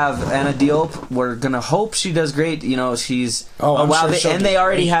now we have Anna Diop. We're gonna hope she does great. You know, she's they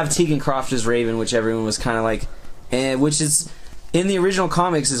already have Tegan Croft as Raven, which everyone was kind of like, which is in the original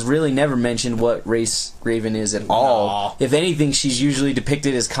comics is really never mentioned what race Raven is at all. If anything, she's usually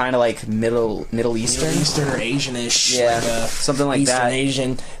depicted as kind of like Middle Eastern or Asianish, something like Eastern that.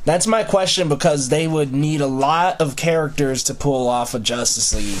 Asian. That's my question, because they would need a lot of characters to pull off a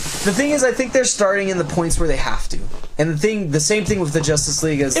Justice League. The thing is, I think they're starting in the points where they have to. And the same thing with the Justice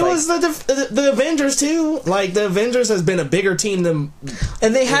League is it was the Avengers too. Like the Avengers has been a bigger team than,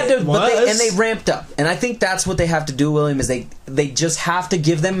 and they had to, and they ramped up. And I think that's what they have to do, William. Is they just have to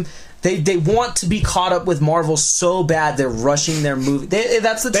give them. They want to be caught up with Marvel so bad they're rushing their movie.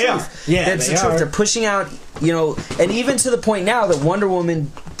 That's the truth. Yeah, that's the truth. They're pushing out, and even to the point now that Wonder Woman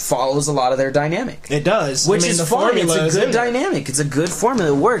follows a lot of their dynamic. It does, which is fun. It's a good dynamic. It's a good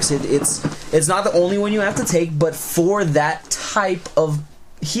formula. It works. It's not the only one you have to take, but for that type of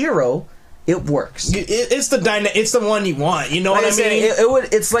hero, it works. It's the one you want. You know what I mean?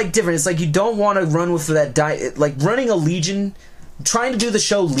 It's like different. It's like you don't want to run with that like running a Legion. Trying to do the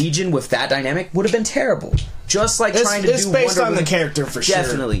show Legion with that dynamic would have been terrible. Just like trying to do Wonder Woman. It's based on the character for sure.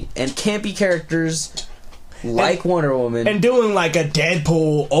 Definitely. And campy characters like Wonder Woman. And doing like a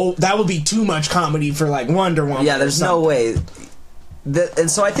Deadpool, that would be too much comedy for like Wonder Woman. Yeah, there's no way. And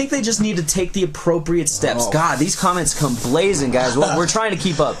so I think they just need to take the appropriate steps. God, these comments come blazing, guys. We're trying to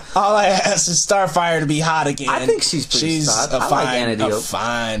keep up. All I ask is Starfire to be hot again. I think she's hot. A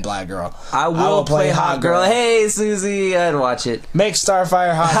fine black girl. I will play hot girl. Hey, Susie, I'd watch it. Make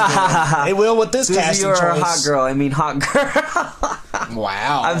Starfire hot again. It will with this Susie, casting you're choice. a hot girl. I mean, hot girl.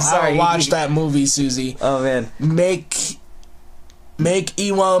 Wow. I'm sorry. Watch that movie, Susie. Oh, man. Make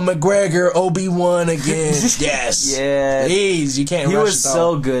Ewan McGregor Obi-Wan again. Yes. Yeah. Please, you can't rush it. He was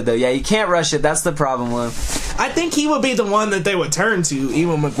so good, though. Yeah, you can't rush it. That's the problem, Will. I think he would be the one that they would turn to,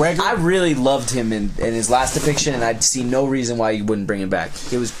 Ewan McGregor. I really loved him in his last depiction, and I'd see no reason why you wouldn't bring him back.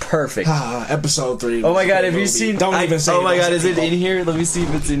 It was perfect. Episode 3. Oh my god, have you seen... Don't even say Oh my god, is it in here? Let me see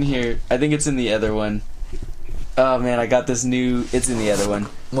if it's in here. I think it's in the other one. Oh man, I got this new... It's in the other one.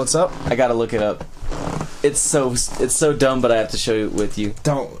 What's up? I gotta look it up. It's so dumb, but I have to show it with you.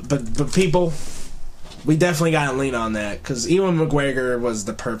 But people, we definitely gotta lean on that, because Ewan McGregor was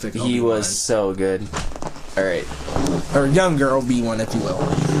the perfect Obi-Wan. He was so good. Alright. Or younger Obi-Wan, if you will.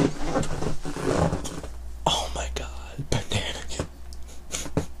 Oh my god,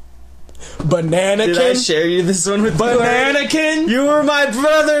 Bananakin. Did I share you this one with Bananakin? You were my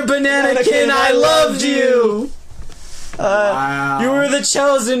brother, Bananakin. I loved you. Wow. You were the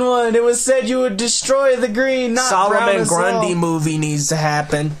chosen one. It was said you would destroy the green, not Solomon Grundy movie needs to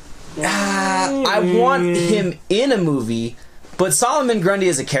happen. I want him in a movie, but Solomon Grundy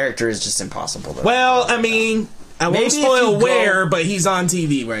as a character is just impossible. Though. Well, I mean, I won't spoil where, but he's on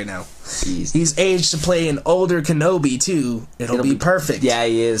TV right now. Jeez. He's aged to play an older Kenobi, too. It'll be perfect. Yeah,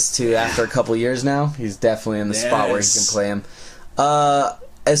 he is, too. After a couple years now, he's definitely in the spot where he can play him.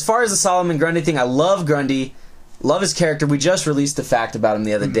 As far as the Solomon Grundy thing, I love Grundy. Love his character. We just released the fact about him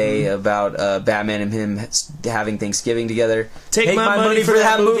the other day about Batman and him having Thanksgiving together. Take my money for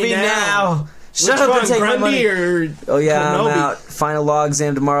that movie now. Shut up and take my money. Oh yeah, I'm out. Final log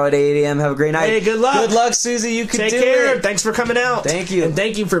exam tomorrow at 8 a.m. Have a great night. Hey, good luck. Good luck, Susie. You can do it. Take care. Thanks for coming out. Thank you. And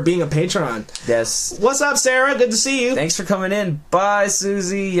thank you for being a patron. Yes. What's up, Sarah? Good to see you. Thanks for coming in. Bye,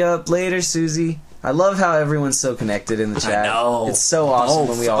 Susie. Yup. Later, Susie. I love how everyone's so connected in the chat. I know. It's so awesome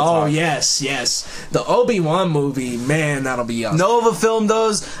when we all talk. Oh, yes. The Obi-Wan movie, man, that'll be awesome. Nova filmed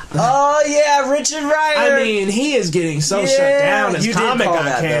those. Oh, yeah, Richard Rider. I mean, he is getting so shut down. His comic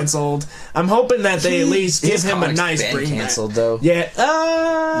got canceled. I'm hoping that they at least give him a nice bring canceled, though. Yeah.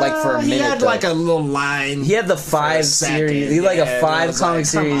 Like for a minute, he had like a little line. He had the 5 series. He had like a 5 comic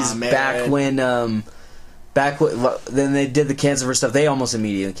series back when... then they did the cancel stuff. They almost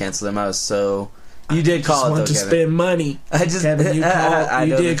immediately canceled them. I was so... You did call it, though, want to spend money. Kevin,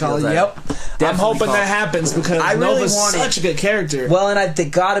 you did call it. Yep. I'm hoping that happens because I really Nova's such a good character. Well, and they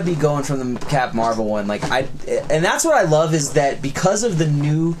got to be going from the Cap Marvel one. And that's what I love is that because of the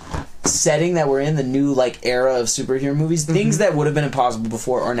new setting that we're in, the new era of superhero movies, things that would have been impossible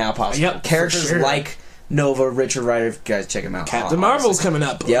before are now possible. Yep, characters like Nova, Richard Rider, if you guys check him out. Captain Marvel's coming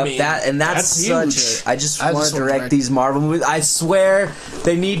up. Yep, that's such. I just want to direct these Marvel movies. I swear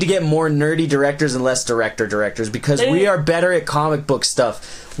they need to get more nerdy directors and less directors because we are better at comic book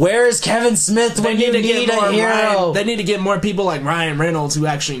stuff. Where is Kevin Smith when you need a hero? They need to get more people like Ryan Reynolds who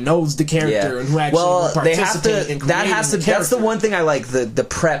actually knows the character and who actually participate in creating the character. That's the one thing I like. The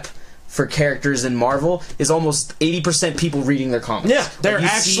prep for characters in Marvel is almost 80% people reading their comics. Yeah, they're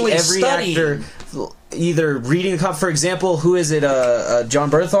actually studying. Actor either reading the comic. For example, who is it? John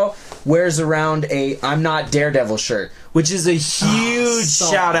Bernthal wears around a "I'm not Daredevil" shirt, which is a huge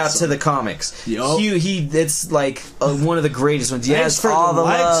shout out to the comics. It's like one of the greatest ones. Yes, for all the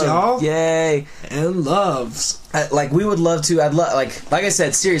likes, y'all. Yay and loves. We would love to. I'd love like I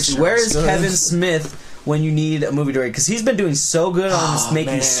said. Seriously, where is Kevin Smith when you need a movie director? Because he's been doing so good on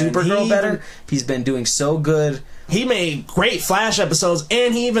making Supergirl better. He's been doing so good. He made great Flash episodes,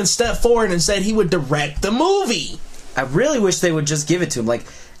 and he even stepped forward and said he would direct the movie. I really wish they would just give it to him. Like,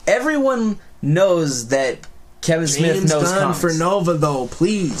 everyone knows that Kevin Smith knows comics. For Nova, though,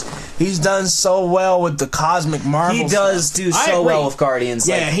 please. He's done so well with the Cosmic Marvel He does do so well with Guardians.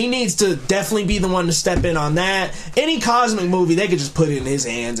 Yeah, he needs to definitely be the one to step in on that. Any Cosmic movie, they could just put it in his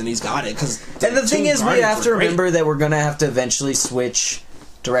hands, and he's got it. And the thing is, we have to remember that we're going to have to eventually switch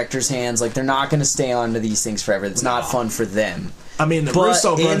directors' hands. Like, they're not going to stay on to these things forever. It's not fun for them. I mean, the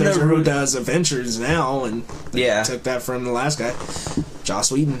Russo brothers are who does Adventures now, and they took that from the last guy,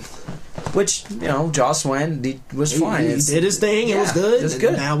 Joss Whedon. Which, Joss went, he was fine. He did his thing, it was good. It was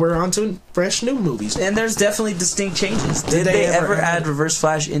good. Now we're on to fresh new movies. And there's definitely distinct changes. Did they ever add Reverse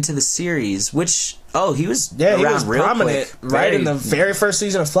Flash into the series? Which, he was around real prominent quick. In the very first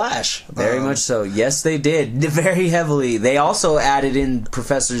season of Flash. Very much so. Yes, they did. Very heavily. They also added in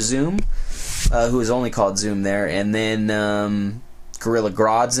Professor Zoom, who is only called Zoom there, and then Gorilla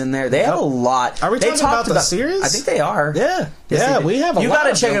Grodd's in there. They have a lot. Are we talking about the series? I think they are. Yeah. Yes, we have a lot. You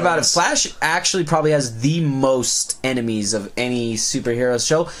gotta check it out. Flash actually probably has the most enemies of any superhero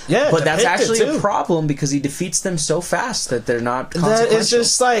show. Yeah, but that's actually a problem because he defeats them so fast that they're not consequential. It's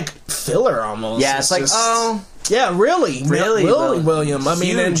just like filler almost. Yeah, it's like, yeah, really, William. I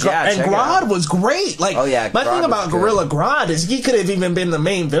mean, and Grodd was great. Like, my thing about Gorilla Grodd is he could have even been the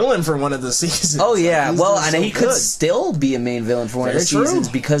main villain for one of the seasons. Oh yeah, and he could still be a main villain for one of the seasons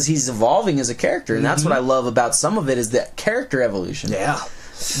because he's evolving as a character, and that's what I love about some of it is that character evolution. Yeah,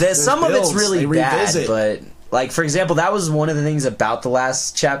 some of it's really bad, but like for example, that was one of the things about the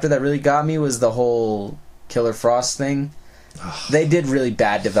last chapter that really got me was the whole Killer Frost thing. They did really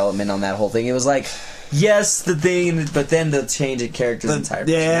bad development on that whole thing. It was like, yes, the thing, but then the change in characters' entire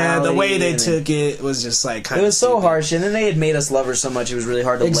personality. Yeah, the way they took it was just like kind of. It was so harsh, and then they had made us love her so much it was really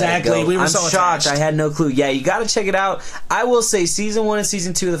hard to let it go. We were so shocked. I had no clue. Yeah, you got to check it out. I will say, season 1 and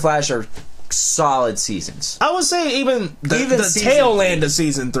season 2 of The Flash are solid seasons. I would say even the tail end of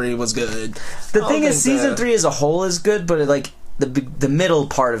season 3 was good. The thing is, season 3 as a whole is good, but the middle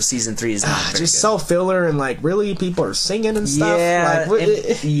part of season 3 is not very just good. So filler and really people are singing and stuff.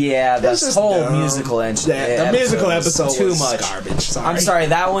 Yeah, this whole musical entry. The musical episode too was much garbage. Sorry. I'm sorry,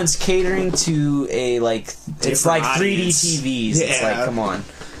 that one's catering to it's like 3D TVs. Yeah. It's like, come on.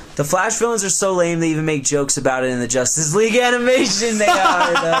 The Flash villains are so lame they even make jokes about it in the Justice League animation. They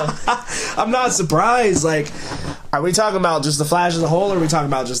are, though. I'm not surprised. Are we talking about just the Flash as a whole, or are we talking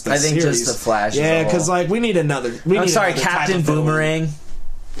about just the series? I think just the Flash. Yeah, because we need another. I'm sorry, Captain Boomerang.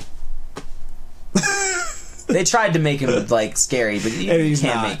 They tried to make him scary, but you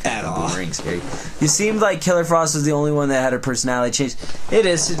can't make Captain Boomerang scary. You seemed like Killer Frost was the only one that had her personality change. It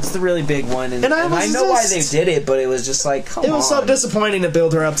is. It's the really big one, and I know why they did it, but it was just like, come on. It was so disappointing to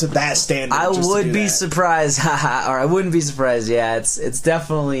build her up to that standard. I would be surprised, or I wouldn't be surprised. Yeah, it's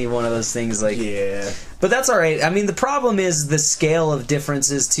definitely one of those things. Yeah. But that's all right. I mean, the problem is the scale of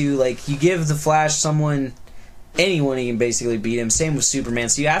differences too. You give the Flash anyone, he can basically beat him. Same with Superman.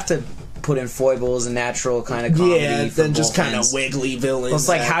 So you have to put in foibles and natural kind of comedy. Yeah, then just kind of wiggly villains. Well, it's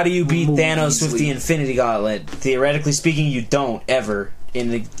like, how do you beat Thanos with the easily. Infinity Gauntlet? Theoretically speaking, you don't ever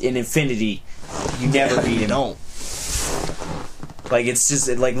in Infinity. You never beat him. Don't. Like, it's just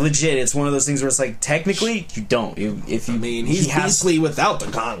like legit. It's one of those things where it's like technically you don't. If you I mean, he's beastly without the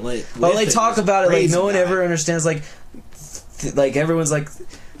gauntlet. Well, they talk about it like no one guy. ever understands. Like everyone's like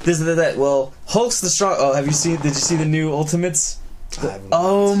this that. Well, Hulk's the strong. Oh, have you seen? Did you see the new Ultimates?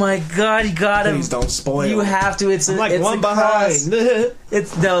 Oh my God, you got him! Please don't spoil. You have to. It's like it's one a behind.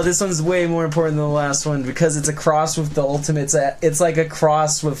 It's no. This one's way more important than the last one because it's a cross with the Ultimates. It's like a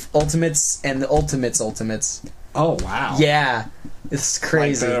cross with Ultimates and the Ultimates. Oh wow! Yeah, it's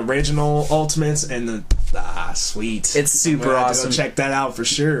crazy. Like the original Ultimates and the sweet. It's super awesome. Go check that out for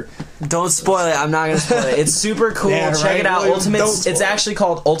sure. Don't spoil it. I'm not gonna spoil it. It's super cool. Yeah, Check right? it out. William, Ultimates. It's actually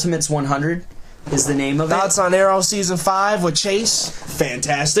called Ultimates 100. Is the name of it? Thoughts on Arrow season 5 with Chase?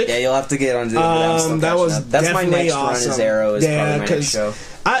 Fantastic. Yeah, you'll have to get on to that was that's my definitely next awesome. run. Is Arrow is probably my next show.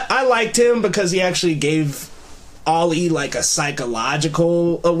 I liked him because he actually gave Ollie like a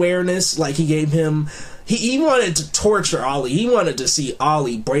psychological awareness. Like he gave him. He wanted to torture Ollie. He wanted to see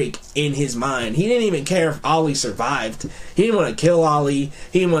Ollie break in his mind. He didn't even care if Ollie survived. He didn't want to kill Ollie.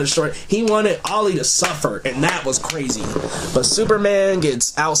 He didn't want to destroy. He wanted Ollie to suffer, and that was crazy. But Superman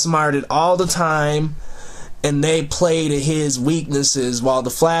gets outsmarted all the time, and they play to his weaknesses, while the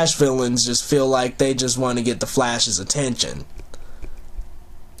Flash villains just feel like they just want to get the Flash's attention.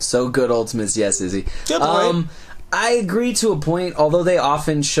 So good, Ultimates. Yes, Izzy. Good point. I agree to a point. Although they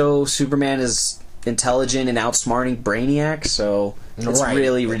often show Superman as intelligent and outsmarting Brainiac, so it's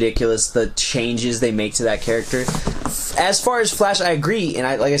really ridiculous the changes they make to that character. As far as Flash, I agree, and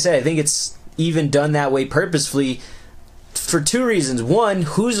like I said, I think it's even done that way purposefully for two reasons. One,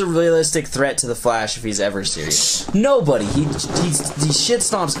 who's a realistic threat to the Flash if he's ever serious? Nobody. He shit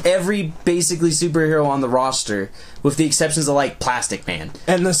stomps every basically superhero on the roster, with the exceptions of like Plastic Man.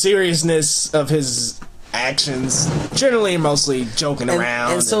 And the seriousness of his actions generally mostly joking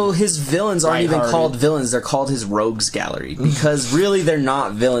around, and so his villains aren't even called villains, they're called his rogues gallery, because really they're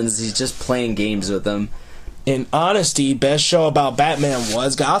not villains, he's just playing games with them. In honesty, best show about Batman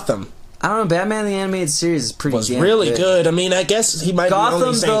was Gotham. I don't know, Batman the Animated Series is pretty really good. I mean, I guess he might Gotham, be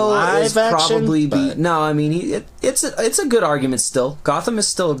only saying though, live is action, probably but no, I mean it's a good argument still. Gotham is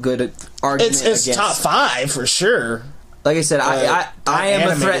still a good argument. It's against, top 5 for sure. Like I said, I am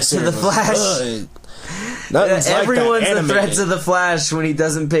a threat to the Flash. Everyone's a threat to the Flash when he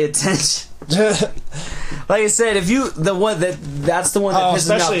doesn't pay attention. Like I said, if you that's the one that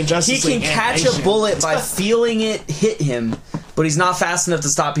pisses me off. He can catch a bullet by feeling it hit him, but he's not fast enough to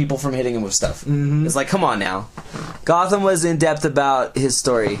stop people from hitting him with stuff. It's like, come on now. Gotham was in depth about his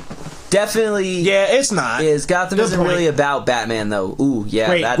story. Definitely, yeah, it's not. Gotham isn't really about Batman though. Ooh,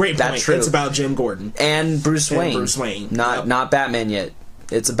 yeah, great that's point. true. It's about Jim Gordon and Bruce Wayne. Not Batman yet.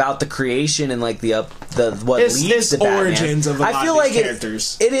 It's about the creation and like what leads to Batman. Origins of a lot of these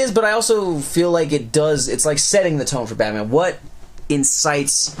characters. It is, but I also feel like it does. It's like setting the tone for Batman. What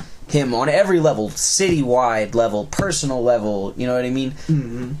incites him on every level, citywide level, personal level. You know what I mean?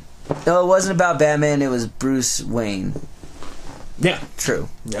 Mm-hmm. No, it wasn't about Batman. It was Bruce Wayne. Yeah, true.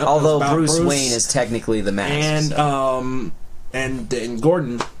 Yep, although Bruce Wayne is technically the mask. And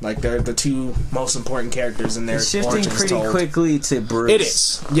Gordon, like they're the two most important characters in their shifting pretty quickly to Bruce. It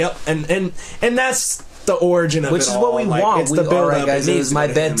is. Yep, and that's the origin of which it is all. what we want. It's the build all right, up. guys. It was my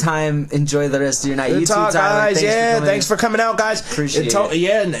bedtime. Enjoy the rest of your night. Good You talk, too, Tyler. guys. Thanks for coming out, guys. Appreciate it.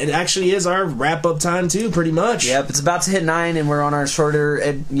 Yeah, and it actually is our wrap up time too, pretty much. Yep, it's about to hit 9, and we're on our shorter,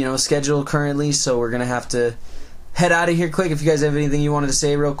 schedule currently, so we're gonna have to head out of here quick. If you guys have anything you wanted to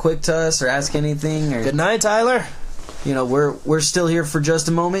say real quick to us, or ask anything, or good night, Tyler. We're still here for just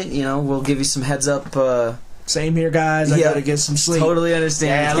a moment. We'll give you some heads up. Same here, guys. I gotta get some sleep. Totally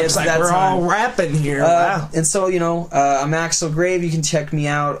understand. Yeah, it looks like we're all rapping here. Wow. And so, I'm Axel Grave. You can check me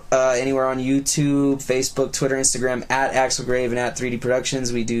out anywhere on YouTube, Facebook, Twitter, Instagram, at Axel Grave and at 3D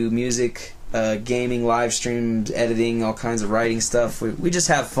Productions. We do music, gaming, live streams, editing, all kinds of writing stuff. We just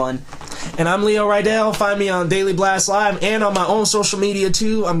have fun. And I'm Leo Rydel. Find me on Daily Blast Live and on my own social media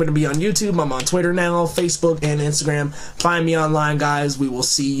too. I'm going to be on YouTube. I'm on Twitter now, Facebook, and Instagram. Find me online, guys. We will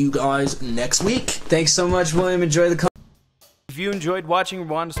see you guys next week. Thanks so much, William. Enjoy the If you enjoyed watching or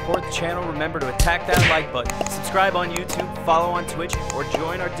want to support the channel, remember to attack that like button, subscribe on YouTube, follow on Twitch, or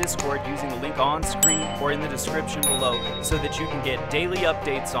join our Discord using the link on screen or in the description below so that you can get daily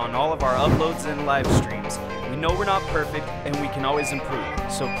updates on all of our uploads and live streams. We know we're not perfect, and we can always improve.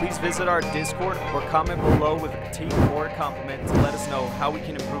 So please visit our Discord or comment below with a critique or a compliment to let us know how we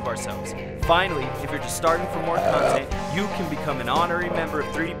can improve ourselves. Finally, if you're just starting for more content, you can become an honorary member of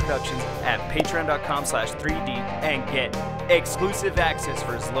 3D Productions at patreon.com/3D and get exclusive access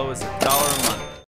for as low as $1 a month.